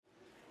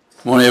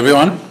Morning,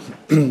 everyone.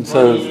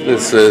 So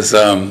this is,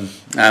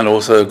 and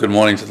also good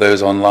morning to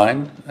those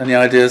online. Any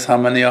ideas how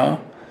many are?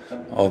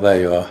 Oh,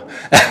 there you are.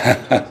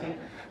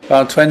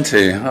 About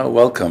 20. Oh,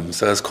 welcome.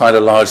 So it's quite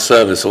a large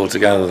service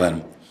altogether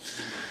then.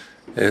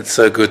 It's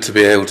so good to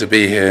be able to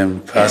be here in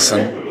person,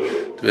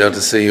 to be able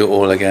to see you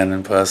all again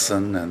in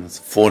person, and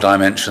 4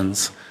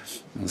 dimensions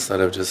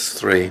instead of just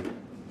 3.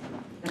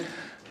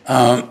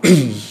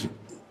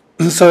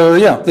 So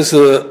yeah, this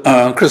is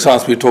Chris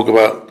asked me to talk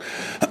about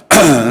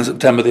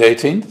September the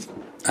 18th,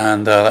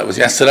 and that was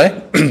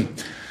yesterday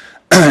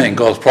in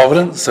God's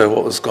Providence. So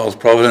what was God's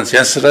Providence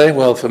yesterday?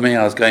 Well, for me,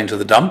 I was going to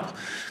the dump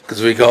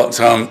because we got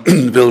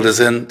builders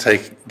in,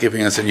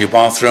 giving us a new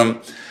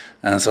bathroom,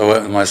 and so I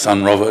went with my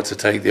son Robert to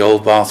take the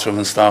old bathroom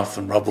and stuff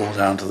and rubble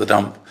down to the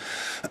dump.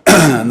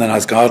 And then I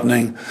was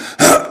gardening,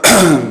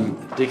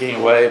 digging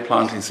away,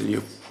 planting some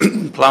new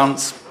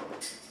plants.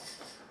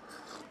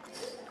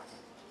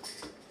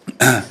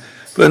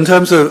 But in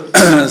terms of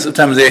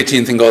September the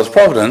 18th in God's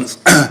Providence,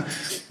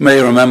 you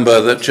may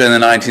remember that during the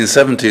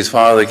 1970s,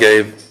 Father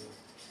gave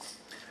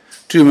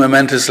 2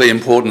 momentously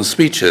important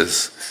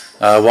speeches.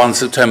 One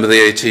September the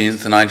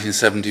 18th,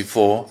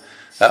 1974,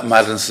 at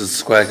Madison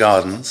Square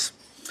Gardens,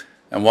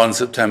 and one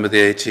September the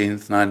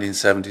 18th,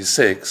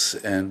 1976,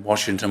 in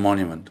Washington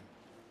Monument.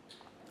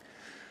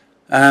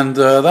 And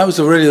that was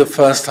really the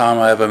first time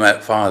I ever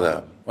met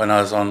Father, when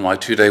I was on my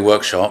 2-day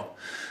workshop.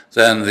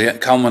 Then the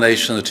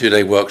culmination of the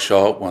 2-day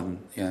workshop, when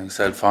he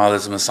said,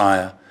 "Father's the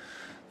Messiah,"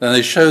 then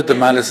they showed the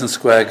Madison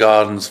Square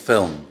Gardens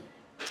film.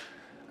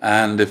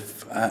 And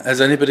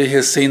has anybody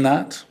here seen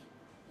that?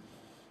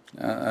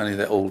 Only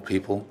the old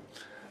people.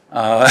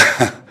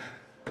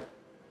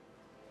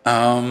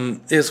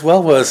 It's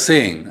well worth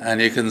seeing, and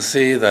you can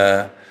see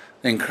the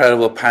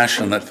incredible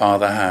passion that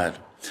Father had.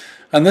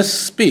 And this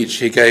speech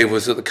he gave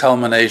was at the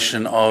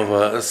culmination of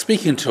a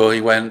speaking tour. He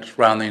went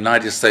around the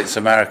United States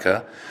of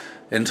America,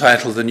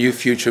 entitled The New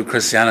Future of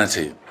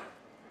Christianity.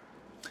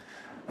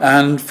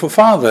 And for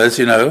Father, as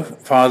you know,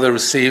 Father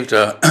received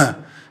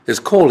his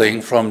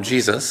calling from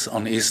Jesus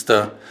on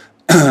Easter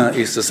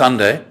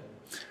Sunday,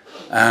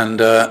 and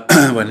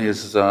when he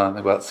was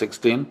about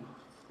 16.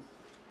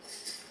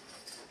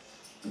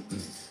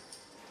 And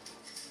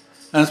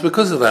it's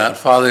because of that,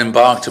 Father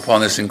embarked upon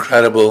this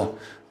incredible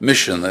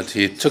mission that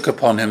he took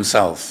upon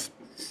himself.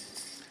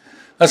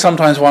 I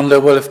sometimes wonder,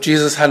 well, if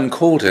Jesus hadn't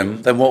called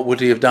him, then what would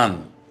he have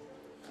done?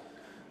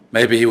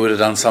 Maybe he would have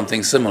done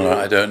something similar,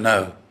 I don't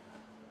know.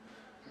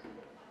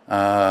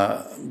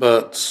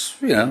 But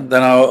then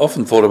I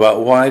often thought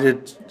about what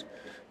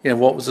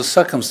was the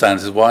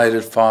circumstances? Why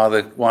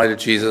did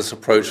Jesus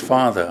approach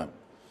Father?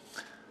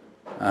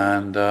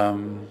 And,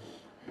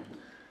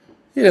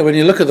 when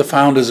you look at the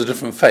founders of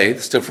different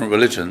faiths, different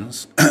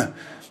religions,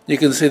 you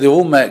can see they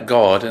all met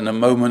God in a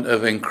moment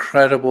of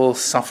incredible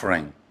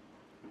suffering.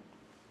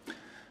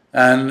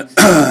 And,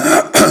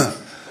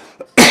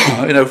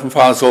 from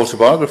Father's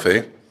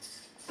autobiography,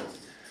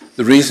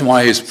 the reason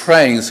why he was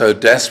praying so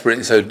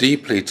desperately, so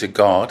deeply to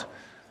God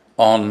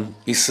on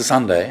Easter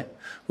Sunday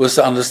was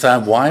to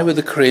understand why were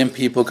the Korean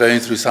people going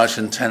through such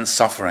intense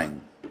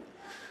suffering.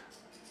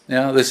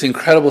 This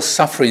incredible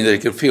suffering that he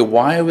could feel.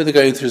 Why were they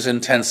going through this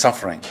intense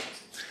suffering?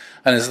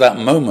 And it's that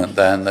moment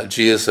then that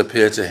Jesus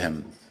appeared to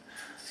him.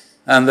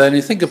 And then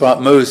you think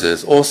about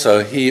Moses.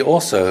 He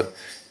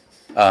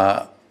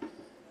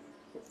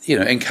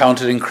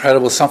encountered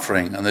incredible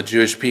suffering, and the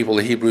Jewish people,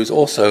 the Hebrews,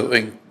 also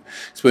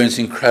experienced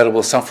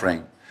incredible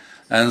suffering.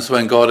 And so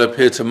when God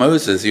appeared to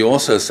Moses, he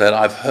also said,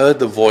 "I've heard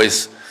the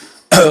voice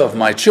of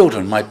my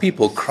children, my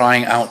people,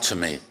 crying out to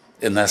me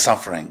in their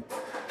suffering."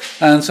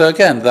 And so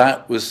again,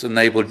 that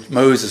enabled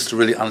Moses to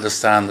really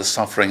understand the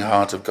suffering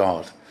heart of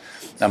God.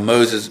 And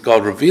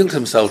God revealed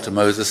himself to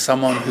Moses,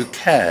 someone who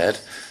cared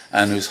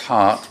and whose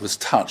heart was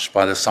touched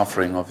by the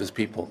suffering of his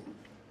people.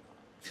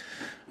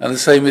 And the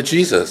same with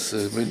Jesus.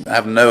 We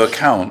have no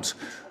account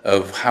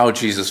of how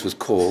Jesus was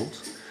called.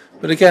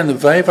 But again, a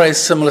very, very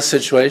similar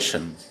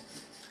situation.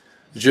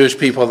 The Jewish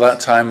people at that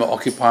time were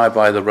occupied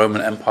by the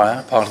Roman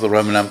Empire, part of the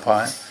Roman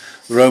Empire.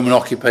 The Roman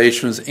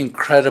occupation was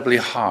incredibly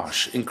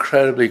harsh,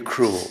 incredibly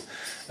cruel.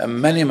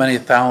 And many, many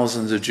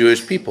thousands of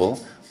Jewish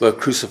people were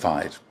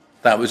crucified.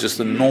 That was just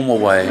the normal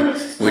way in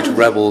which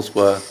rebels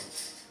were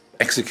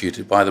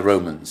executed by the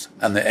Romans.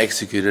 And they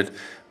executed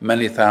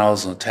many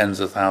thousands, tens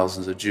of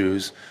thousands of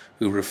Jews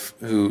who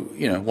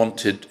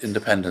wanted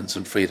independence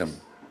and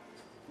freedom.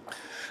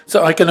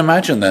 So I can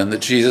imagine then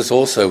that Jesus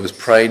also was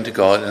praying to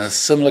God in a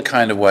similar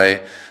kind of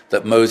way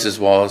that Moses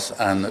was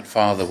and that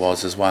Father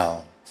was as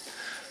well.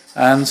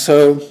 And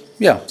so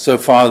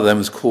Father then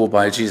was called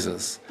by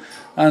Jesus.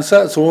 And so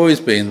that's always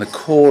been the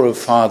core of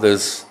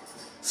Father's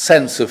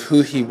sense of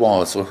who he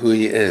was or who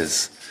he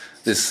is,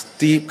 this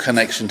deep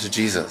connection to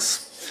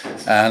Jesus.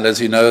 And as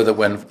you know, that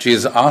when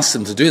Jesus asked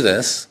him to do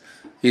this,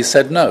 he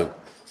said no.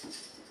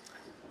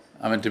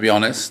 I mean, to be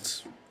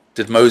honest,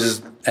 did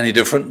Moses any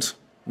different?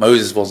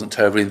 Moses wasn't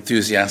terribly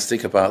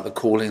enthusiastic about the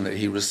calling that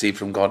he received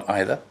from God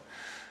either.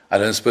 I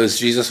don't suppose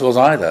Jesus was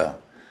either.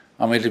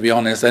 I mean, to be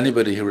honest,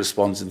 anybody who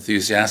responds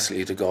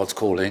enthusiastically to God's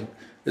calling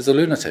is a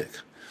lunatic.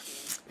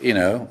 You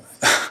know,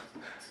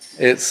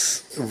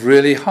 it's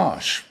really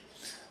harsh.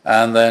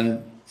 And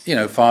then,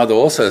 Father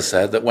also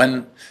said that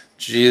when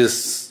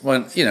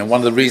one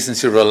of the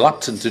reasons he's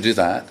reluctant to do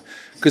that,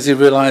 because he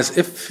realized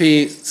if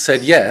he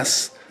said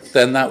yes,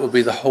 then that would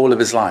be the whole of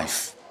his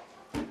life.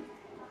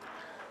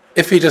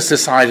 If he just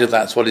decided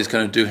that's what he's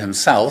going to do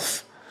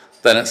himself,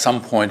 then at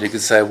some point he could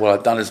say, well,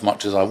 I've done as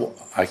much as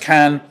I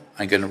can,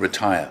 I'm going to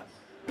retire.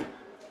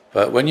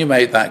 But when you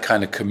make that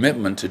kind of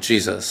commitment to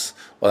Jesus,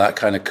 or that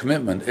kind of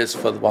commitment, it's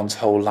for one's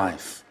whole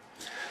life.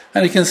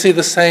 And you can see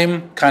the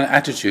same kind of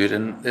attitude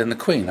in the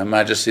Queen, Her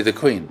Majesty the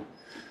Queen.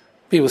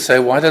 People say,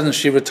 why doesn't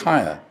she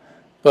retire?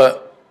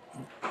 But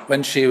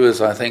when she was,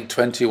 I think,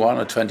 21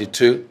 or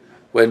 22,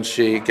 when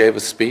she gave a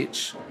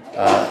speech,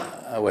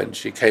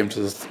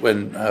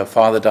 when her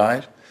father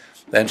died,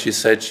 then she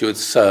said she would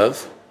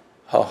serve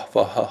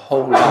for her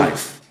whole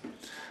life.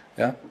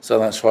 Yeah, so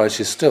that's why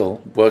she's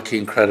still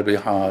working incredibly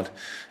hard,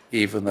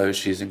 even though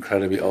she's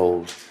incredibly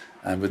old,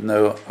 and with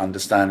no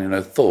understanding,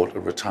 no thought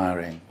of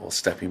retiring or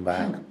stepping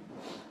back.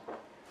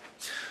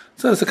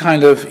 So it's a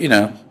kind of,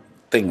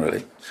 thing,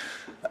 really.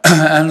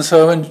 And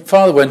so when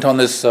Father went on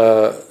this,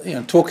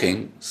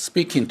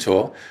 speaking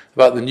tour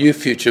about the new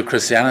future of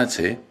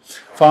Christianity,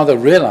 Father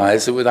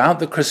realized that without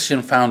the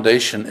Christian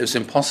foundation, it was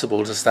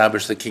impossible to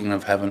establish the kingdom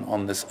of heaven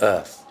on this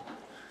earth.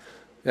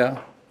 Yeah?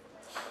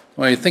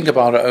 When you think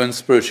about our own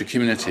spiritual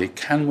community,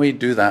 can we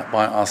do that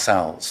by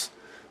ourselves?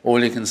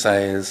 All you can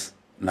say is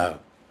no.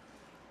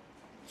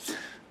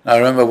 Now, I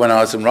remember when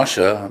I was in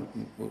Russia,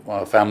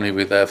 our family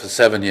were there for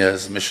 7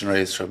 years,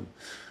 missionaries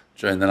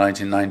during the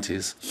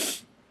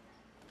 1990s.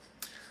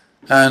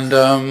 And,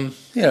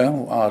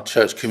 our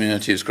church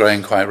community was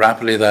growing quite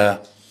rapidly there.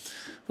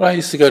 But I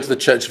used to go to the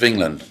Church of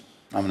England.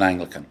 I'm an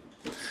Anglican.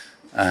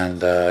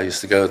 And I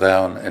used to go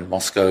there in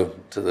Moscow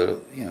to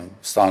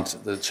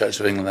the Church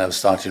of England there was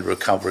starting to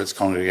recover its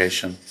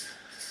congregation.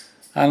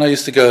 And I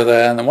used to go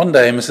there, and then one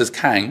day Mrs.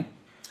 Kang,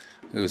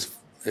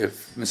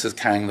 Mrs.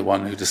 Kang, the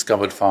one who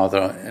discovered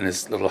Father in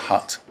his little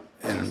hut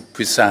in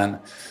Busan,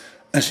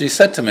 and she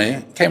said to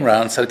me, came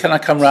round and said, can I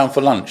come round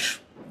for lunch?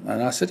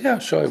 And I said, yeah,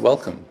 sure,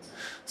 welcome.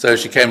 So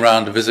she came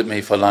round to visit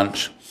me for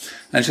lunch,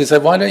 and she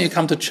said, why don't you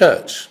come to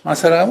church? I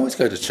said, I always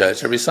go to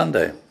church every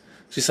Sunday.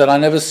 She said, I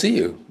never see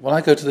you. Well,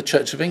 I go to the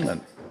Church of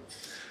England.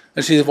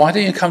 And she said, why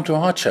don't you come to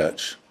our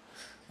church?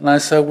 And I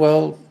said,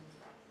 well,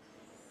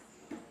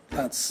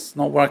 that's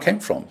not where I came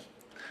from.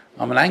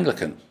 I'm an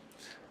Anglican.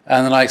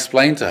 And then I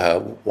explained to her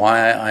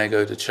why I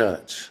go to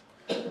church.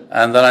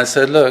 And then I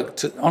said, look,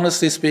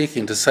 honestly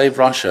speaking, to save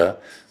Russia,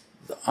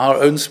 our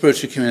own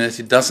spiritual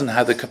community doesn't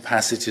have the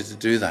capacity to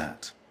do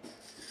that.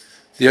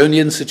 The only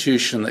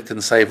institution that can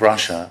save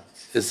Russia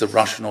is the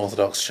Russian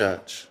Orthodox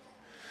Church.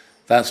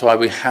 That's why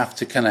we have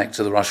to connect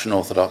to the Russian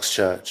Orthodox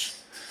Church.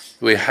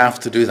 We have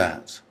to do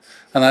that.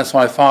 And that's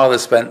why Father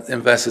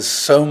invested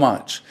so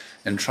much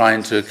in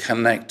trying to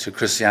connect to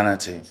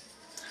Christianity.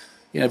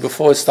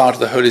 Before he started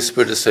the Holy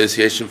Spirit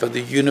Association for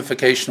the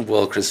unification of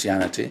world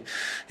Christianity,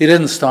 he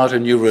didn't start a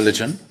new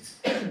religion.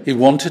 He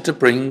wanted to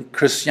bring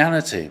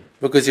Christianity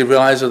because he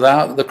realized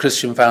without the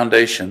Christian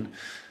foundation,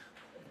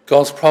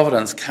 God's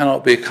providence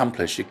cannot be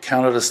accomplished. You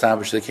cannot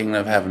establish the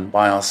kingdom of heaven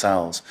by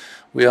ourselves.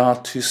 We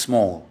are too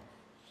small.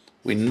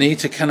 We need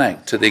to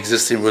connect to the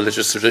existing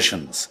religious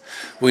traditions.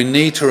 We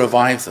need to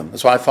revive them.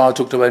 That's why Father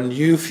talked about a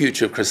new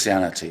future of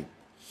Christianity.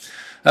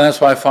 And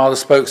that's why Father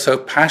spoke so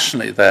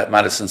passionately there at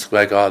Madison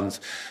Square Gardens.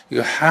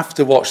 You have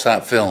to watch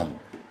that film.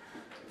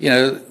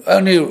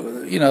 Only,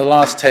 the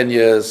last 10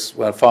 years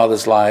when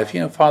Father's live,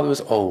 Father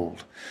was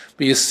old.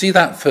 But you see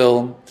that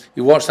film,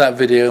 you watch that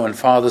video when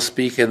Father's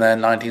speaking there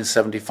in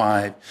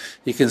 1975,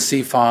 you can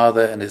see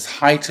Father in his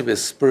height of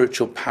his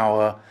spiritual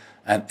power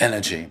and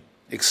energy.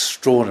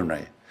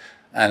 Extraordinary.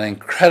 And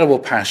incredible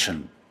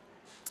passion.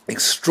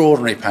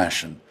 Extraordinary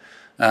passion.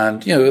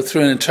 And,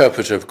 through an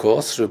interpreter, of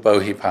course, through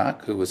Bohi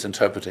Pak, who was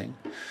interpreting.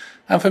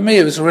 And for me,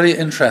 it was really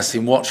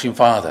interesting watching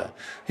Father.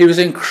 He was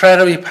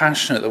incredibly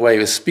passionate the way he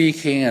was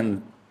speaking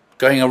and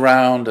going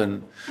around.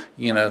 And,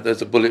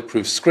 there's a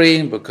bulletproof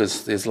screen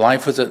because his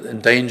life was in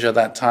danger at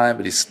that time.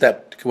 But he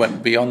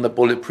went beyond the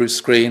bulletproof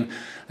screen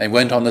and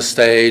went on the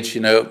stage,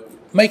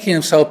 making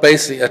himself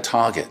basically a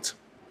target.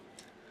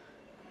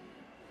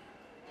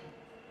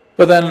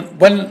 But then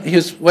when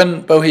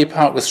Bohi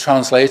Pak was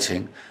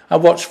translating, I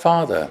watched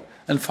Father.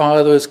 And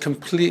Father was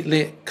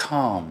completely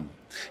calm.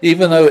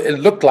 Even though it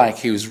looked like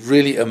he was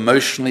really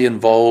emotionally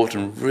involved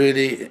and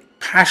really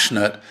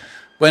passionate,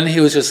 when he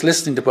was just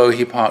listening to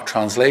Bohi Pak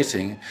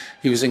translating,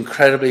 he was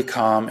incredibly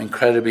calm,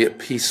 incredibly at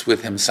peace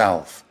with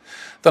himself.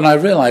 Then I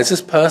realized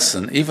this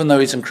person, even though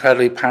he's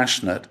incredibly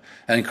passionate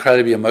and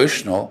incredibly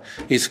emotional,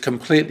 he's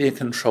completely in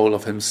control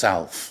of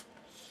himself.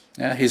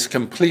 Yeah? He's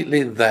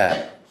completely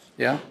there.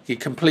 Yeah? He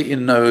completely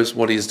knows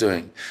what he's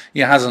doing. He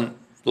hasn't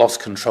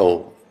lost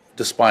control,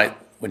 despite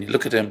when you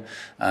look at him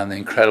and the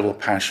incredible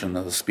passion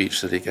of the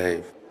speech that he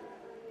gave.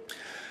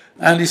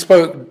 And he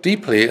spoke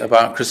deeply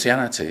about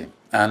Christianity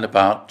and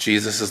about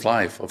Jesus'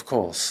 life, of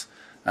course.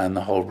 and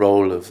the whole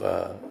role of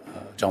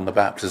John the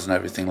Baptist and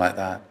everything like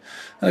that.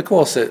 And of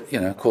course it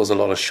caused a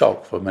lot of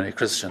shock for many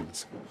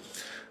Christians.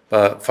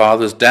 But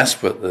Father was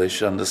desperate that they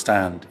should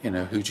understand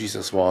who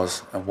Jesus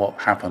was and what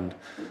happened,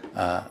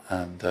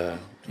 and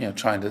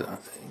trying to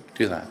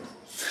do that.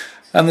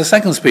 And the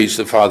second speech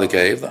that Father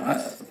gave,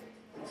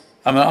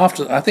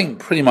 I think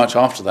pretty much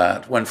after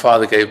that, when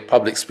Father gave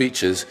public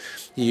speeches,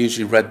 he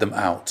usually read them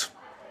out.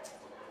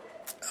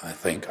 I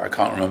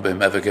can't remember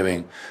him ever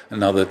giving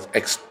another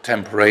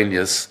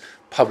extemporaneous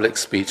public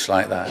speech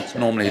like that.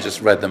 Normally he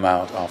just read them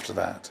out after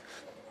that.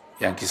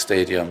 Yankee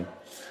Stadium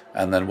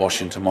and then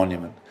Washington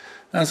Monument.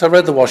 And so I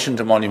read the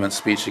Washington Monument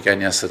speech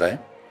again yesterday.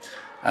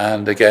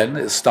 And again,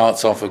 it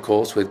starts off, of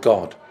course, with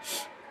God.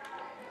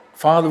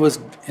 Father was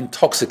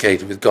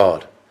intoxicated with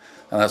God.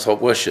 And that's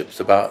what worship's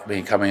about,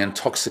 becoming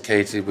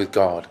intoxicated with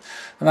God.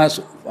 And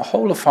that's the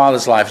whole of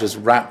Father's life is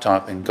wrapped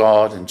up in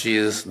God and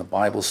Jesus and the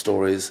Bible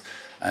stories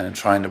and in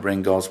trying to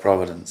bring God's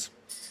providence.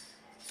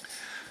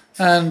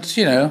 And,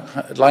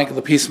 like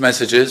the peace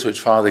messages which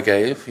Father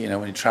gave,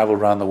 when he traveled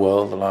around the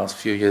world the last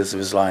few years of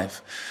his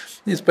life,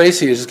 he's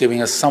basically just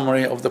giving a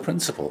summary of the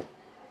principle.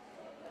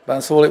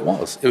 That's all it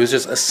was. It was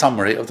just a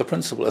summary of the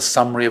principle, a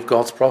summary of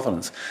God's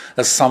providence,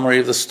 a summary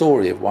of the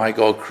story of why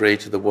God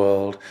created the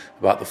world,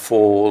 about the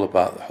fall,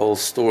 about the whole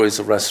stories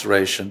of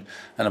restoration,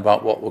 and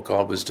about what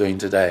God was doing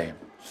today.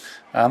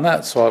 And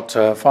that's what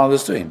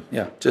Father's doing,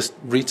 just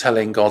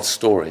retelling God's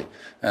story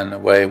in a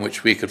way in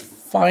which we could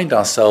find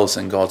ourselves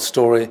in God's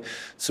story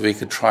so we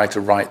could try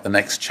to write the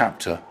next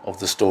chapter of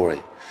the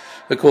story.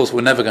 Of course,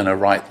 we're never going to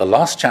write the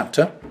last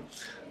chapter.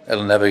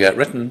 It'll never get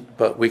written,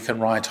 but we can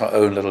write our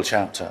own little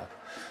chapter.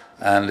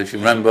 And if you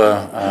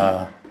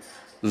remember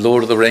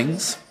Lord of the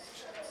Rings,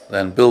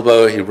 then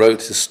Bilbo, he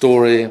wrote his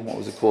story, what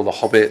was it called, The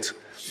Hobbit,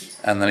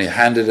 and then he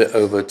handed it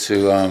over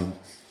to,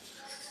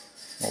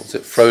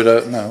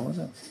 Frodo? No, was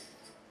it?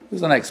 Who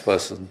was the next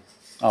person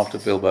after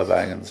Bilbo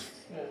Baggins?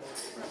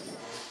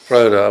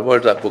 Frodo. I've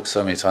read that book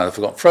so many times, I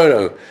forgot.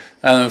 Frodo.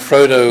 And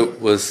Frodo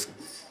was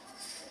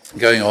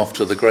going off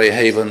to the Grey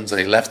Havens,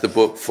 and he left the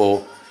book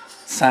for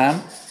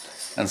Sam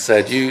and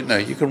said, you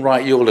can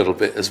write your little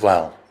bit as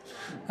well.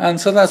 And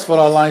so that's what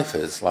our life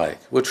is like.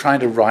 We're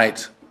trying to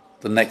write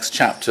the next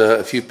chapter,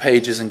 a few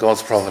pages in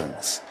God's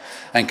providence,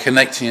 and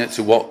connecting it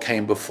to what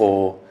came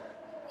before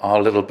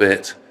our little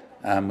bit.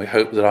 And we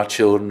hope that our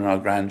children, our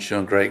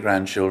grandchildren,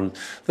 great-grandchildren,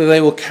 that they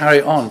will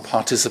carry on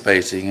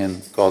participating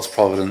in God's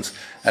providence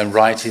and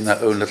writing their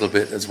own little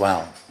bit as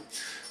well.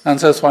 And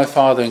so that's why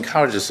Father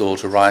encouraged us all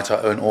to write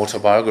our own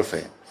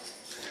autobiography.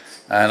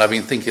 And I've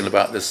been thinking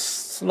about this.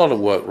 It's a lot of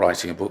work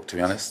writing a book, to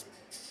be honest.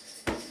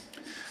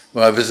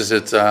 When I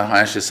visited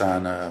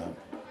Hayashisan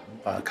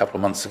a couple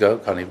of months ago,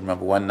 can't even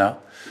remember when now,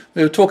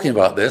 we were talking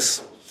about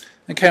this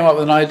and came up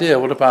with an idea.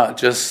 What about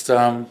just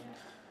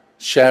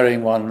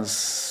sharing one's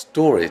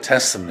story,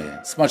 testimony?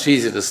 It's much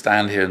easier to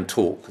stand here and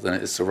talk than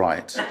it is to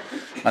write.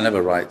 I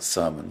never write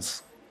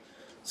sermons.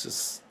 It's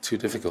just too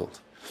difficult.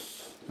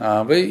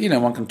 But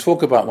one can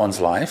talk about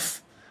one's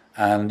life,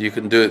 and you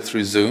can do it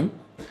through Zoom,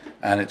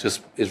 and it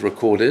just is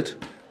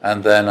recorded.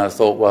 And then I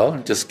thought, well,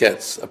 it just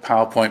gets a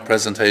PowerPoint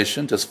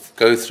presentation, just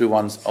go through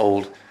one's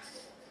old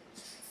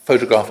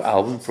photograph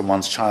album from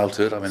one's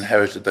childhood. I've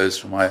inherited those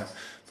from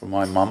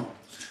my mum,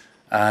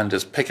 and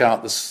just pick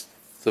out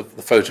the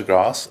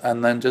photographs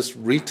and then just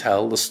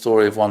retell the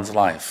story of one's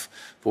life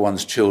for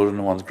one's children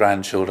and one's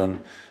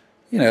grandchildren,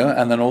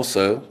 and then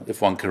also, if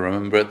one can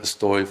remember it, the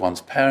story of one's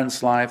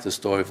parents' life, the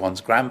story of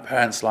one's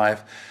grandparents'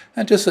 life,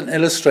 and just an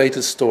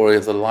illustrated story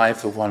of the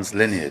life of one's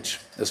lineage,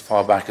 as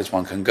far back as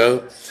one can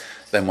go,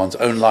 then one's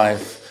own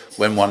life,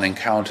 when one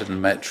encountered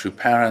and met true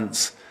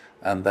parents,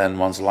 and then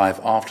one's life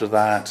after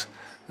that.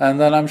 And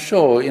then I'm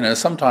sure,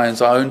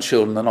 sometimes our own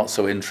children are not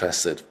so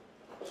interested.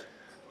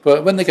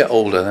 But when they get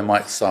older, they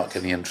might start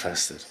getting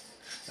interested.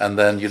 And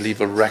then you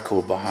leave a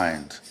record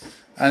behind.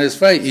 And it's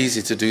very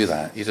easy to do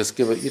that. You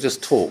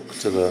just talk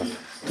to the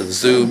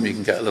Zoom, you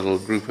can get a little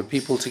group of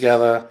people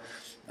together,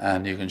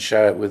 and you can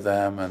share it with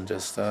them, and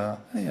just, I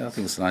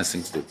think it's a nice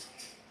thing to do.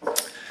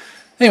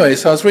 Anyway,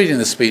 so I was reading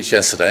the speech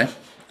yesterday,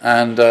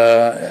 and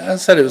as I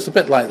said, it was a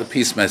bit like the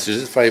peace message.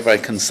 It's very, very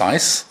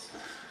concise.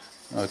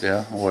 Oh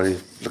dear, I'm already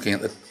looking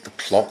at the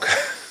clock.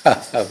 I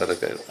better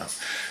go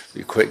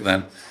be quick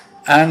then.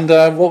 And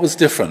what was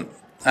different?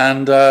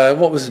 And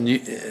what was new?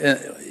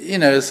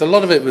 So a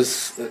lot of it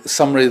was a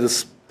summary of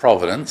the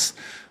providence,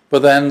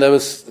 but then there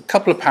was a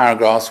couple of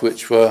paragraphs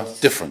which were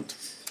different.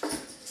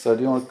 So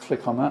do you want to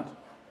click on that?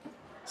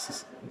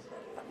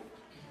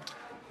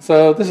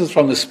 So this is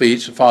from the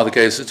speech the Father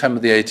gave September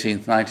the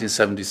 18th,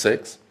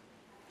 1976.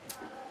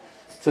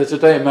 So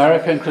today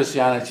America and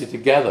Christianity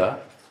together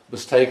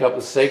must take up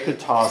the sacred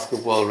task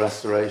of world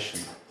restoration.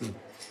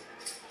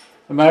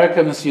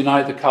 America must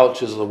unite the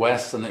cultures of the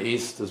West and the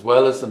East as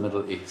well as the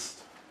Middle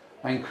East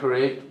and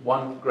create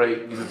one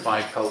great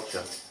unified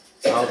culture,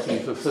 ultimately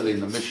fulfilling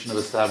the mission of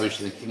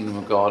establishing the kingdom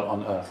of God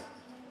on earth.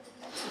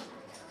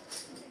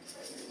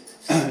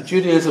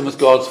 Judaism was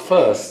God's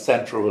first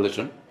central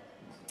religion.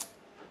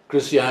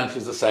 Christianity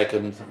is the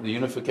second, the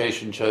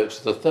Unification Church is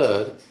the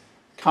third,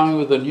 coming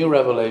with a new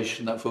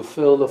revelation that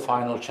fulfill the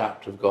final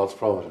chapter of God's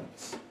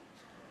providence.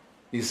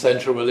 These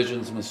central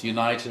religions must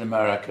unite in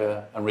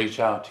America and reach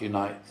out to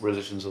unite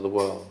religions of the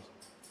world.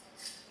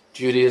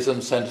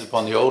 Judaism, centered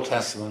upon the Old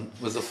Testament,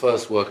 was the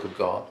first work of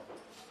God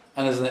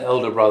and is in the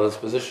elder brother's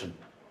position.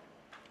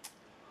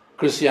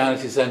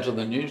 Christianity, centered on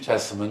the New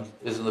Testament,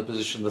 is in the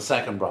position of the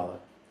second brother.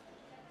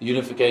 The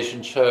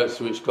Unification Church,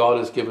 to which God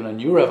has given a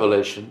new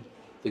revelation,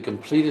 the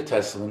completed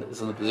Testament, is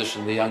in the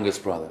position of the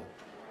youngest brother.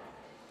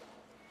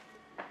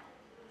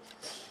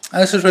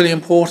 And this is really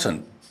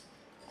important.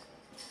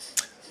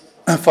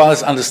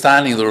 Father's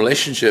understanding of the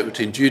relationship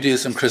between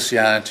Judaism,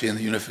 Christianity, and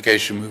the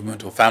Unification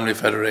Movement, or Family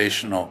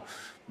Federation, or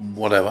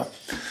whatever,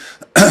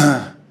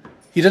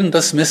 he didn't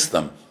dismiss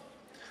them.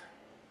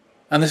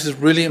 And this is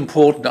really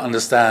important to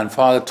understand.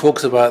 Father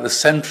talks about the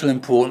central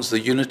importance of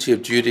the unity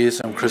of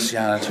Judaism and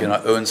Christianity in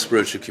our own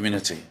spiritual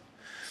community.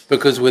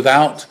 Because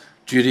without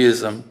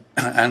Judaism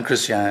and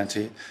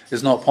Christianity,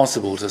 it's not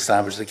possible to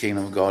establish the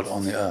kingdom of God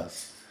on the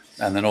earth,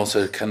 and then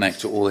also connect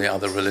to all the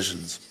other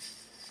religions.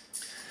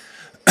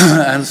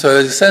 And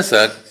so he says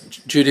that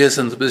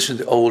Judaism is the position of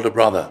the older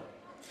brother.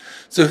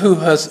 So who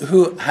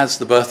has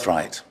the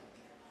birthright?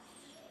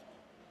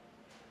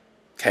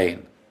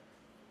 Cain,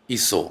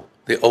 Esau.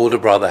 The older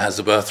brother has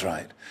the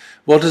birthright.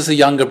 What does the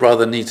younger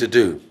brother need to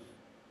do?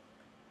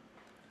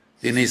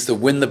 He needs to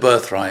win the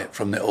birthright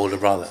from the older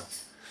brother.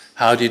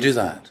 How do you do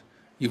that?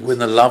 You win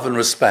the love and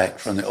respect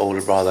from the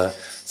older brother,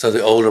 so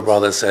the older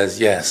brother says,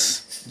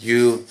 yes,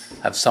 you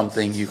have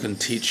something you can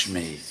teach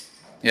me.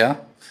 Yeah?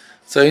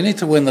 So you need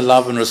to win the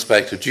love and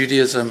respect of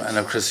Judaism and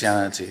of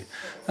Christianity.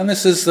 And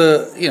this is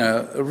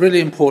a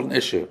really important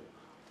issue.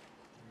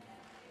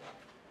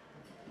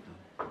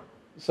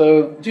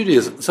 So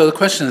Judaism. So the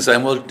question is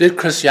then, well, did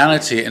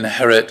Christianity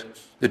inherit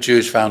the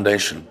Jewish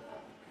foundation?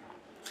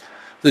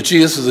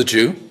 Jesus was a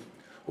Jew.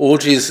 All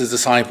Jesus'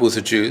 disciples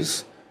are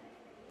Jews.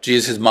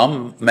 Jesus'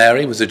 mum,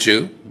 Mary, was a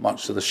Jew,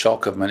 much to the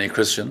shock of many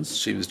Christians.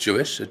 She was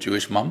Jewish, a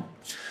Jewish mum.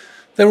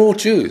 They're all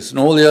Jews, and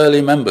all the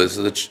early members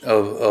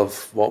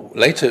of what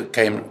later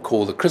came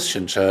called the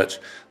Christian church,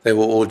 they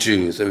were all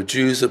Jews. They were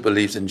Jews that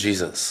believed in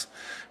Jesus.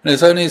 And it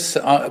was only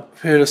a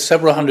period of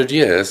several hundred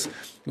years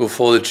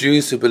before the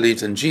Jews who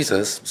believed in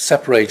Jesus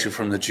separated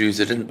from the Jews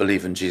who didn't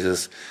believe in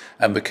Jesus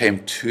and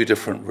became two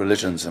different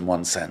religions in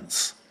one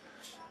sense.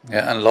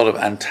 Yeah, and a lot of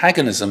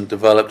antagonism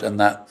developed in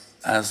that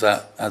as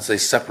they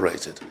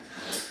separated.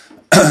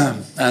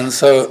 And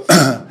so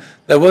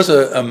there was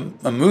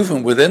a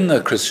movement within the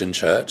Christian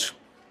church.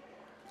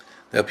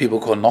 There are people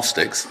called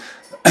Gnostics.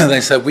 They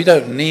said, we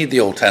don't need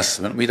the Old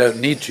Testament, we don't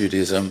need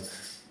Judaism,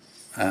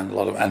 and a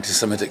lot of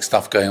anti-Semitic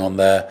stuff going on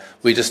there.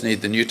 We just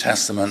need the New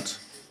Testament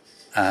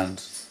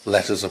and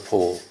letters of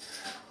Paul.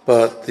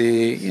 But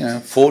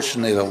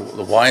fortunately,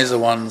 the wiser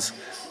ones,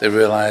 they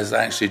realized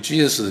actually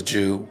Jesus is a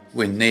Jew,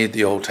 we need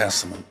the Old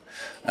Testament.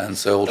 And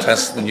so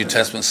the New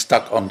Testament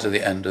stuck onto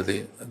the end of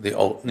the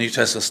Old New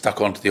Testament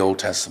stuck onto the Old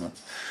Testament.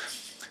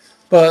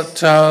 But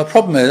the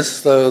problem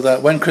is, though,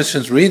 that when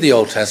Christians read the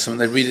Old Testament,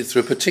 they read it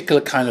through a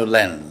particular kind of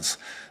lens.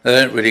 They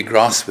don't really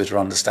grasp it or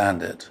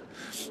understand it.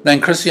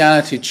 Then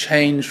Christianity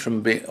changed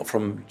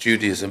from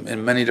Judaism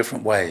in many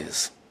different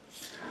ways.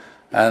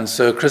 And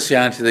so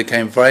Christianity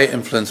became very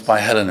influenced by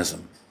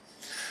Hellenism.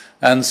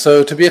 And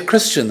so to be a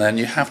Christian then,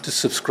 you have to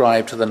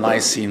subscribe to the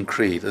Nicene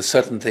Creed. There's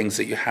certain things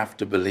that you have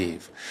to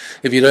believe.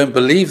 If you don't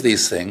believe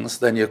these things,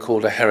 then you're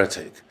called a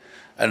heretic.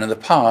 And in the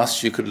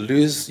past, you could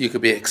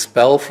be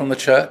expelled from the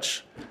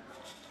church,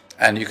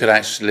 and you could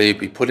actually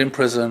be put in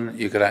prison,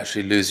 you could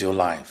actually lose your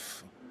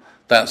life.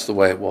 That's the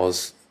way it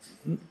was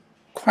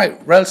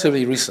quite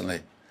relatively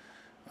recently.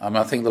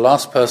 I think the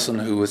last person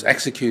who was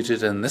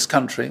executed in this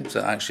country,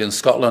 so actually in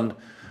Scotland,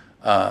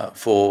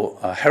 for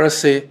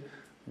heresy,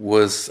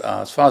 was,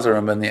 as far as I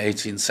remember, in the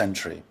 18th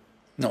century,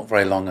 not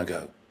very long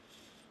ago.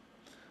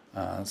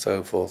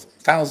 So for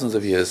thousands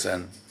of years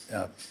then,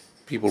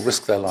 people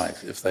risk their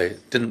life if they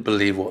didn't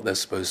believe what they're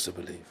supposed to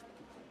believe.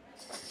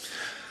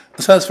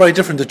 So that's very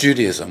different to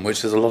Judaism,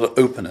 which is a lot of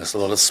openness, a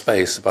lot of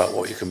space about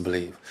what you can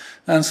believe.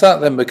 And so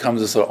that then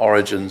becomes the sort of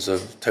origins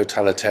of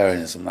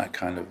totalitarianism, that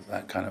kind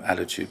of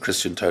attitude,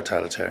 Christian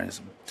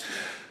totalitarianism.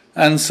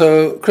 And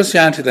so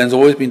Christianity then has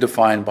always been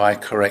defined by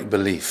correct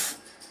belief.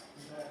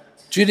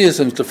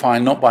 Judaism is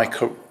defined not by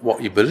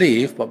what you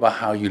believe, but by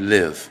how you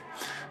live.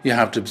 You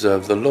have to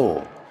observe the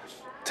law.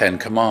 10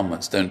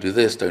 commandments, don't do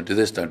this, don't do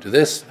this, don't do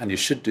this, and you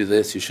should do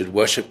this, you should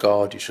worship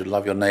God, you should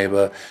love your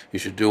neighbor, you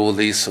should do all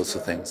these sorts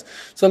of things.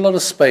 So a lot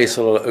of space,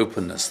 a lot of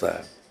openness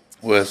there.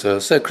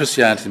 Whereas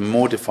Christianity is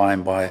more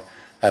defined by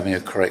having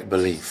a correct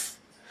belief.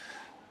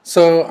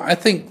 So I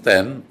think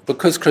then,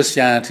 because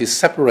Christianity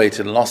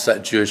separated and lost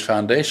that Jewish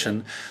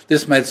foundation,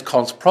 this meant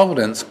God's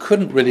providence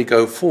couldn't really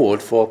go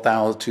forward for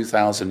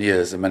 2,000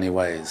 years in many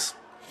ways.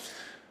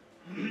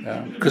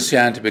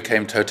 Christianity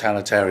became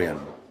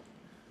totalitarian.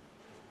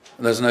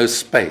 There's no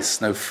space,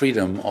 no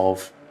freedom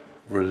of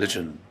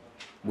religion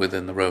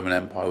within the Roman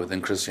Empire, within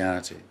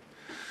Christianity.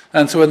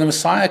 And so when the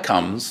Messiah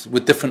comes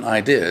with different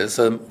ideas,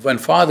 when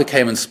Father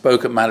came and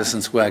spoke at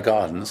Madison Square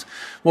Gardens,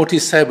 what he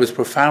said was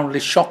profoundly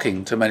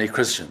shocking to many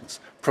Christians,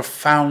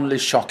 profoundly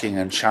shocking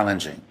and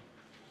challenging.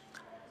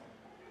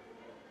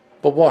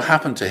 But what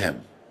happened to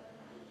him?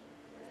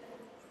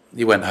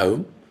 He went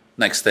home,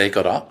 next day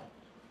got up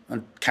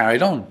and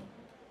carried on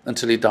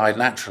until he died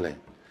naturally.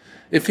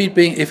 If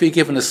he'd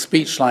given a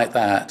speech like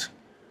that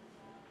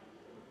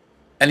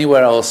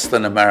anywhere else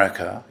than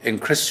America, in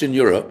Christian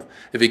Europe,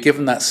 if he'd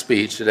given that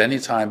speech at any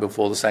time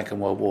before the Second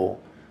World War,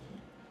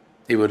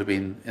 he would have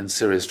been in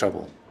serious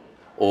trouble.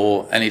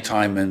 Or any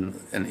time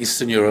in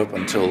Eastern Europe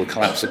until the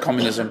collapse of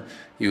communism,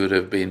 he would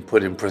have been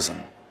put in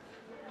prison.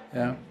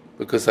 Yeah?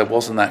 Because there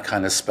wasn't that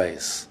kind of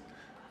space.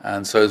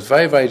 And so it's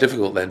very, very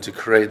difficult then to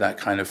create that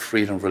kind of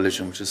freedom of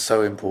religion, which is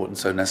so important,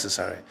 so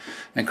necessary.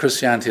 And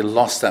Christianity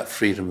lost that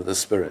freedom of the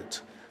spirit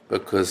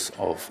because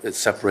of it's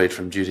separated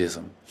from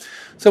Judaism.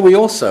 So we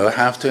also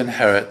have to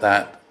inherit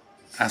that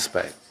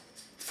aspect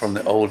from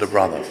the older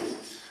brother.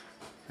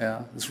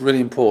 Yeah, it's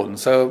really important.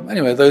 So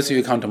anyway, those of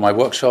you who come to my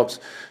workshops,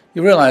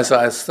 you realize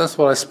that's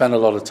what I spend a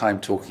lot of time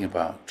talking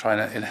about, trying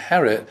to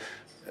inherit,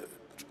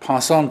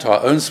 pass on to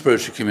our own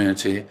spiritual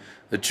community,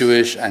 the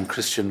Jewish and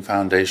Christian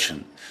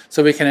foundation.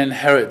 So we can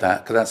inherit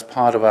that, because that's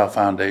part of our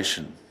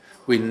foundation.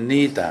 We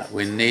need that.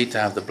 We need to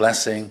have the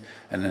blessing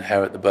and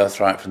inherit the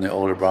birthright from the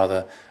older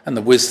brother, and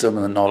the wisdom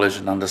and the knowledge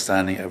and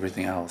understanding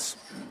everything else.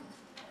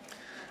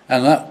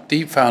 And that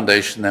deep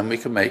foundation, then we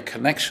can make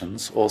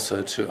connections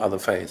also to other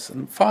faiths.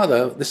 And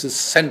Father, this is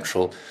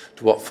central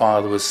to what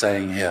Father was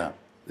saying here.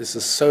 This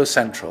is so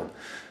central.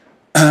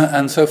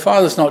 And so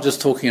Father's not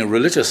just talking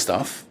religious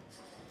stuff,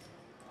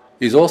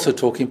 he's also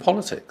talking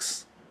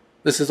politics.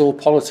 This is all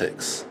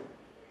politics.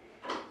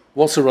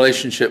 What's the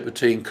relationship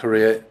between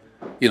Korea,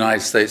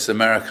 United States,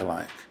 America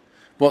like?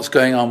 What's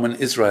going on in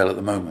Israel at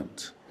the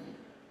moment?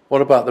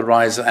 What about the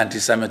rise of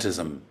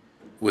anti-Semitism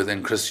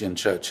within Christian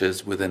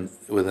churches, within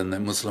the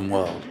Muslim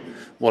world?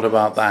 What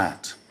about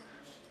that?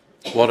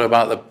 What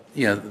about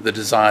the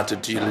desire to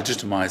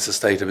delegitimize the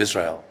state of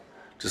Israel,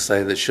 to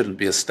say there shouldn't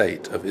be a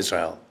state of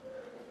Israel?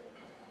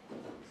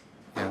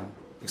 Yeah.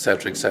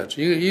 Etc.,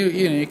 etc.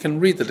 You can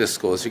read the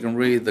discourse, you can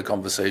read the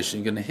conversation,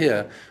 you can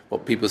hear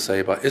what people say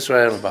about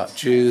Israel, about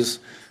Jews.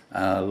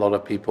 A lot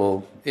of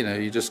people,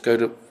 you just go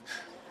to,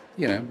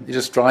 you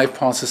just drive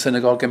past the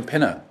synagogue in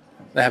Pinner.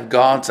 They have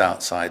guards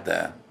outside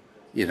there,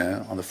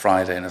 on the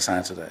Friday and a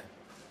Saturday.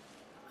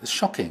 It's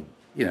shocking.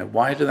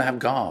 Why do they have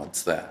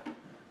guards there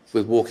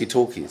with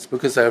walkie-talkies?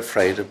 Because they're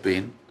afraid of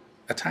being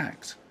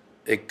attacked.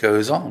 It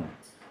goes on.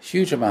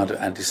 Huge amount of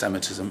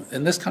anti-Semitism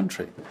in this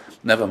country,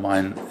 never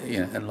mind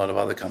in a lot of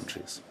other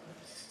countries.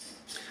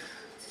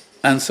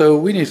 And so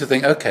we need to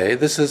think, okay,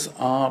 this is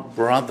our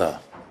brother.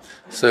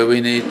 So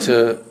we need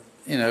to,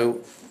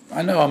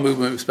 I know our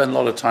movement, we spend a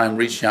lot of time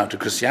reaching out to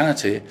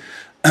Christianity,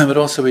 but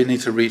also we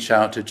need to reach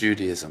out to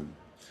Judaism.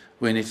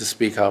 We need to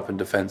speak up in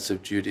defense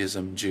of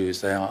Judaism,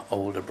 Jews. They are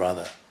older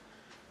brother.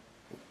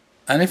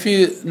 And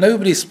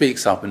nobody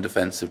speaks up in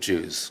defense of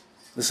Jews.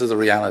 This is a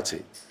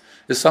reality.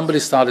 If somebody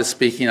started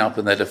speaking up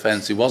in their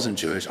defense who wasn't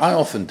Jewish, I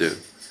often do.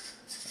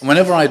 And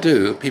whenever I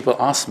do, people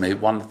ask me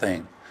one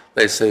thing.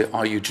 They say,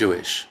 "Are you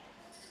Jewish?"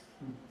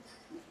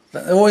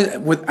 Always,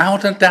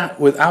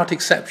 without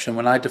exception,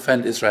 when I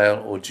defend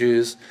Israel or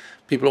Jews,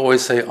 people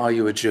always say, "Are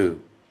you a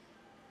Jew?"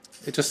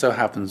 It just so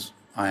happens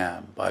I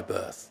am by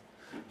birth,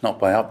 not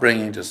by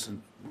upbringing, just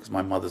because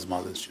my mother's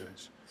is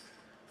Jewish.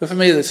 But for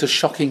me, it's a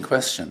shocking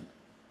question.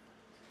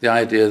 The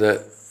idea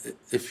that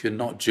if you're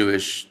not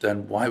Jewish,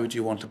 then why would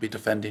you want to be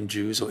defending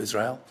Jews or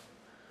Israel?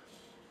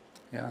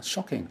 Yeah, it's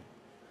shocking.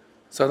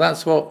 So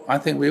that's what I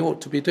think we ought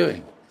to be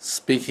doing,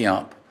 speaking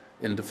up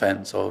in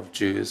defense of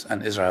Jews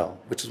and Israel,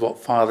 which is what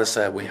Father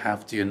said. We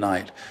have to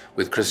unite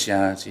with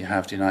Christianity, you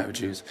have to unite with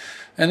Jews.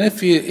 And if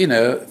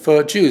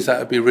for Jews, that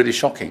would be really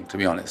shocking, to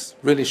be honest,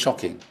 really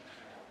shocking.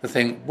 To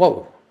think,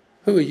 whoa,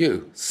 who are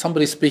you?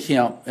 Somebody speaking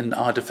up in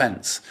our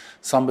defense,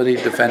 somebody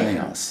defending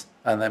us,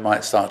 and they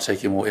might start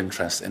taking more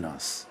interest in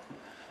us.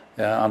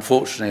 Yeah,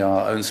 unfortunately,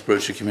 our own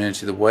spiritual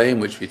community, the way in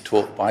which we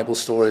taught Bible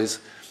stories,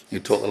 we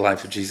taught the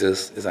life of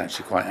Jesus, is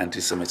actually quite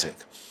anti-Semitic.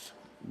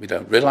 We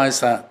don't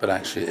realize that, but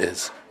actually it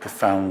is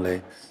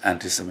profoundly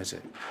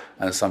anti-Semitic.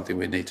 And it's something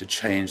we need to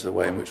change the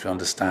way in which we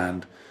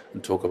understand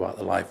and talk about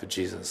the life of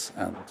Jesus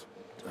and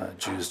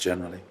Jews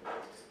generally.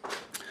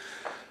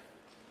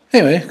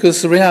 Anyway,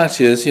 because the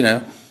reality is,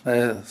 there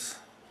are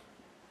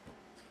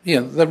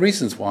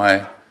reasons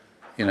why,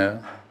 the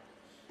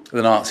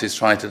Nazis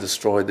tried to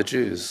destroy the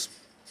Jews.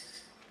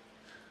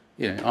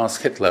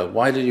 Ask Hitler,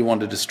 why did you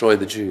want to destroy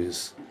the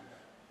Jews?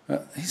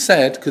 He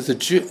said,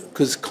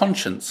 because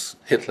conscience,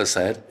 Hitler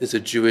said, is a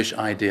Jewish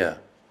idea.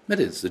 It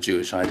is the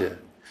Jewish idea.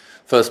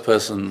 First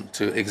person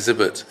to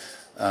exhibit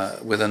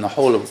within the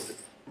whole of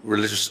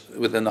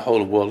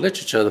world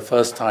literature, the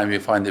first time you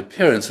find the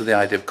appearance of the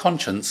idea of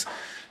conscience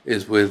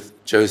is with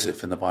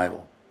Joseph in the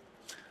Bible.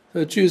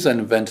 The Jews then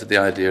invented the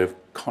idea of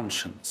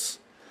conscience.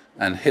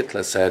 And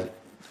Hitler said,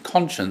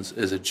 conscience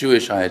is a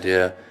Jewish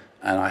idea,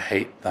 And I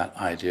hate that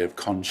idea of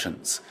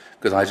conscience,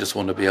 because I just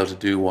want to be able to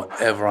do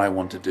whatever I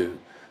want to do,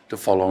 to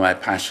follow my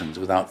passions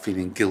without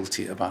feeling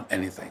guilty about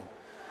anything.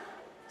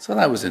 So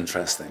that was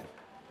interesting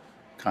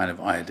kind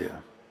of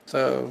idea.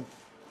 So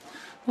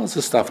lots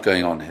of stuff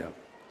going on here.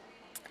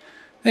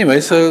 Anyway,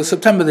 so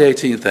September the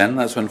 18th then,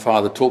 that's when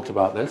Father talked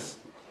about this.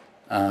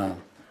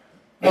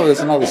 There's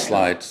another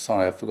slide.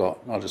 Sorry, I forgot.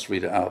 I'll just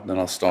read it out and then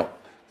I'll stop.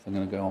 I'm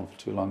going to go on for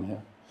too long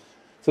here.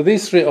 So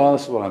these three,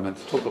 that's what I meant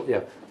to talk about.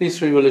 Yeah, these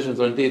three religions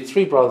are indeed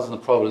three brothers in the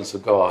providence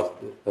of God.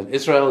 In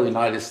Israel, the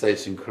United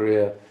States, and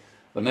Korea,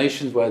 the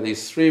nations where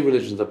these three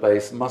religions are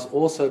based must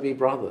also be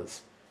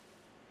brothers.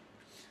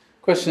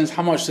 Question is,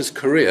 how much does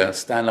Korea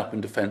stand up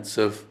in defense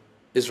of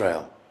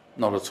Israel?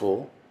 Not at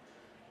all,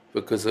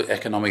 because of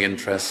economic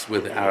interests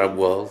with the Arab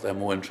world, they're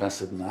more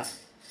interested in that.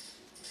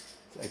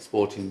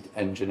 Exporting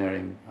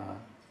engineering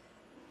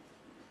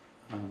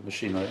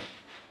machinery.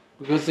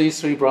 Because these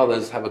three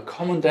brothers have a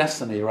common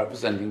destiny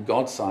representing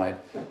God's side,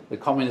 the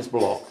communist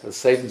bloc, as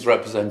Satan's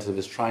representative,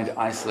 is trying to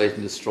isolate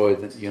and destroy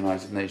the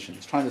United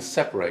Nations, trying to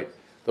separate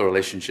the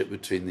relationship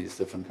between these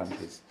different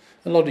countries.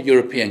 A lot of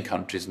European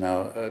countries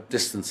now are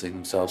distancing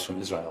themselves from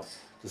Israel,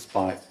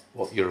 despite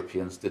what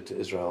Europeans did to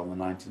Israel in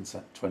the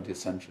 19th, 20th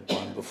century,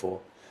 and before.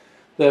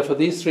 Therefore,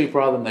 these three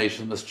brother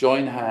nations must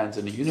join hands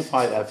in a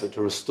unified effort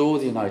to restore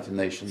the United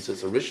Nations to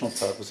its original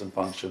purpose and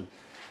function.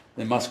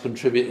 They must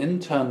contribute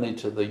internally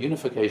to the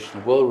unification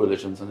of world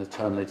religions and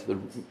internally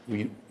to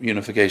the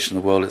unification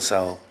of the world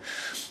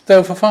itself.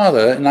 Therefore, Father,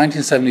 in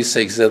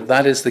 1976, said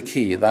that is the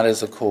key, that is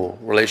the core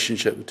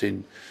relationship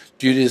between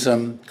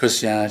Judaism,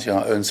 Christianity,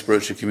 our own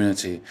spiritual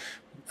community.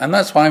 And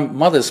that's why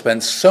Mother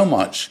spent so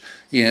much,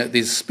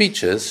 these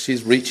speeches,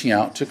 she's reaching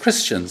out to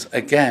Christians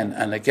again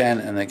and again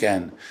and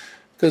again.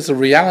 Because the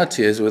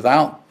reality is,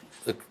 without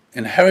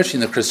inheriting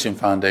the Christian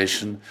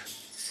foundation,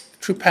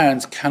 true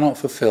parents cannot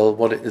fulfill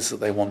what it is that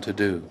they want to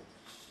do.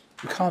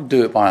 We can't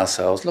do it by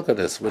ourselves. Look at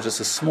this. We're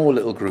just a small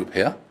little group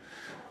here.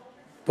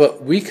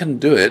 But we can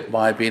do it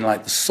by being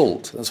like the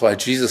salt. That's why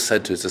Jesus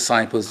said to his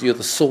disciples, you're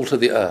the salt of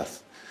the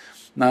earth.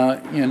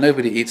 Now,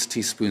 nobody eats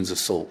teaspoons of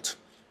salt.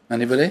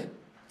 Anybody?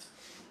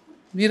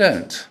 You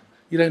don't.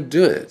 You don't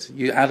do it.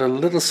 You add a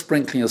little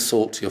sprinkling of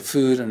salt to your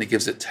food and it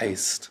gives it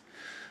taste.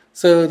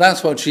 So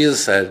that's what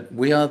Jesus said.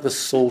 We are the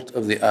salt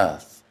of the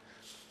earth.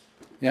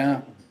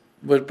 Yeah?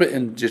 We're a bit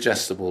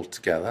indigestible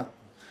together,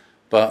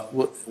 but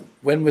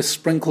when we're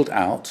sprinkled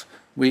out,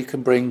 we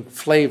can bring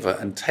flavor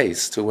and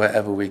taste to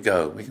wherever we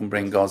go. We can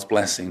bring God's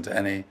blessing to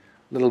any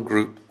little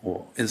group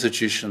or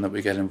institution that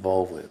we get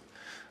involved with.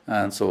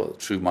 And so what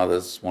true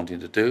mothers wanting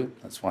to do,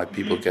 that's why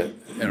people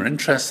are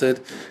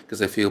interested, because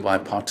they feel by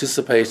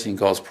participating in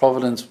God's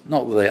providence,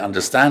 not that they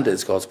understand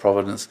it's God's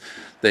providence,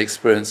 they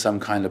experience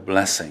some kind of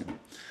blessing.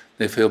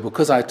 They feel,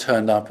 because I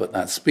turned up at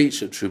that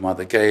speech that True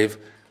Mother gave,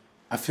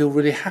 I feel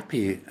really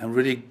happy and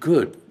really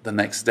good the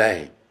next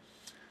day.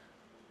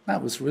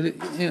 That was really,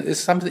 it's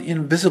something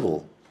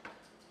invisible,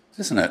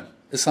 isn't it?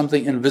 It's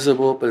something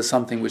invisible, but it's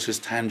something which is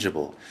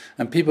tangible.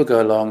 And people go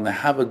along and they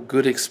have a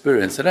good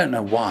experience. They don't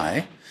know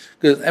why,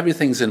 because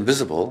everything's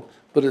invisible,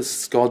 but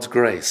it's God's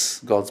grace,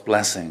 God's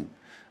blessing.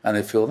 And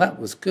they feel, that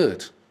was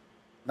good.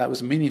 That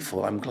was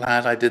meaningful. I'm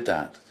glad I did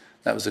that.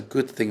 That was a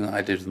good thing that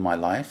I did with my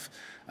life,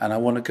 and I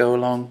want to go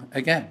along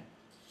again.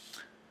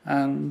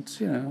 And,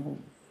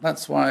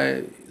 that's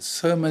why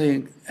so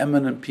many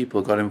eminent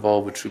people got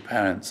involved with True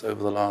Parents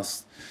over the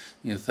last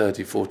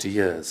 30, 40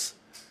 years,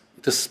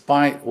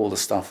 despite all the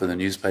stuff in the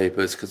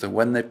newspapers, because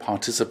when they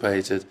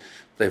participated,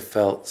 they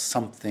felt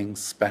something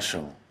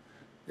special.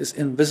 It's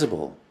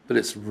invisible, but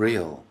it's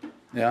real.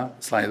 Yeah,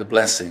 it's like the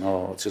blessing,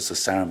 it's just a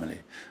ceremony.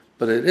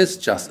 But it is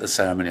just a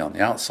ceremony on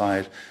the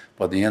outside,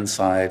 but on the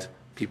inside,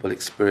 people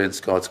experience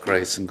God's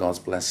grace and God's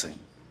blessing.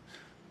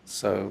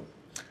 So,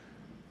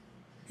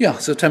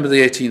 September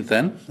the 18th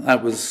then.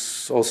 That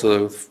was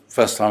also the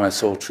first time I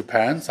saw True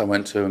Parents. I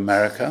went to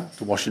America,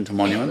 to Washington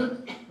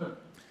Monument.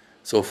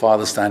 Saw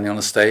Father standing on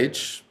a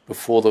stage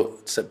before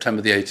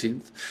September the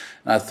 18th.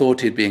 And I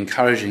thought he'd be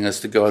encouraging us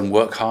to go and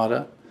work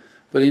harder.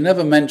 But he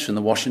never mentioned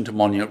the Washington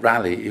Monument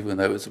rally, even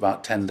though it was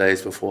about 10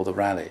 days before the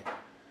rally.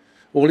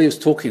 All he was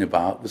talking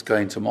about was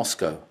going to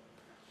Moscow.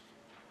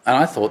 And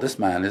I thought, this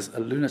man is a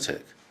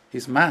lunatic.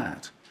 He's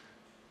mad.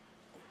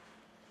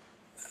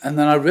 And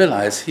then I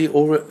realized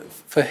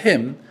for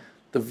him,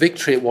 the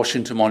victory at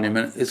Washington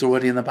Monument is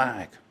already in the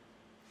bag.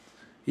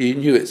 He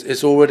knew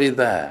it's already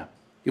there.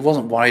 He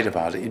wasn't worried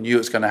about it. He knew it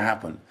was going to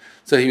happen.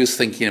 So he was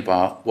thinking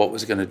about what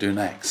was he going to do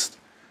next.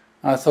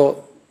 And I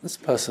thought, this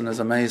person is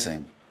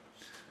amazing.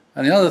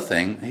 And the other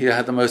thing, he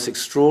had the most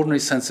extraordinary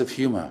sense of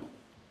humor.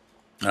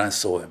 And I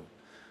saw him.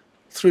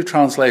 Through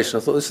translation,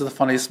 I thought, this is the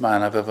funniest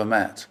man I've ever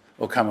met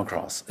or come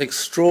across.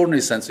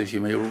 Extraordinary sense of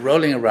humor. He was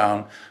rolling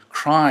around,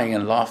 crying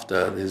in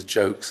laughter at his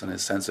jokes and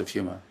his sense of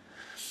humor.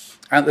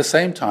 At the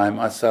same time,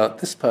 I thought,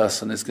 this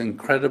person is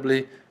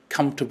incredibly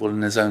comfortable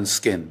in his own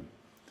skin.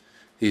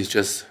 He's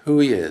just who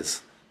he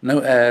is. No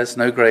airs,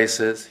 no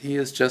graces. He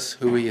is just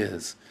who he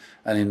is.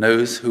 And he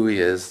knows who he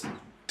is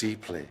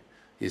deeply.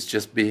 He's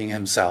just being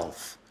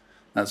himself.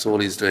 That's all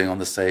he's doing on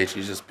the stage.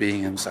 He's just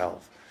being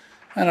himself.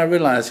 And I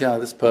realized, yeah,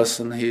 this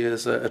person, he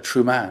is a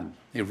true man.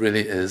 He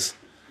really is,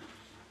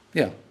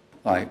 yeah,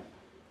 like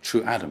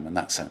true Adam in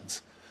that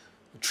sense.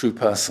 A true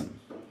person.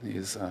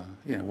 He's,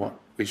 what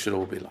we should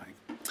all be like.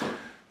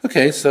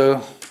 Okay, so I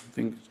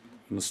think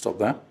I'm going to stop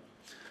there.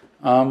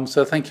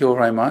 So thank you all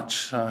very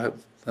much. I hope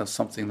there's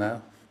something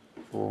there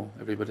for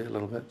everybody a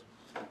little bit.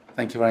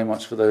 Thank you very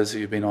much for those of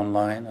you who've been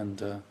online,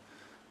 and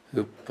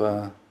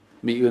hope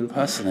meet you in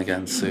person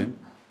again soon.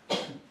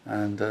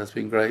 And it's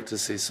been great to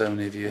see so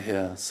many of you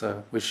here.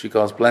 So wish you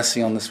God's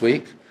blessing on this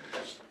week,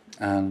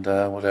 and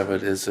whatever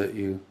it is that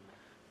you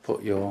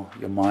put your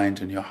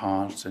mind and your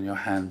heart and your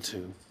hand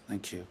to.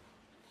 Thank you.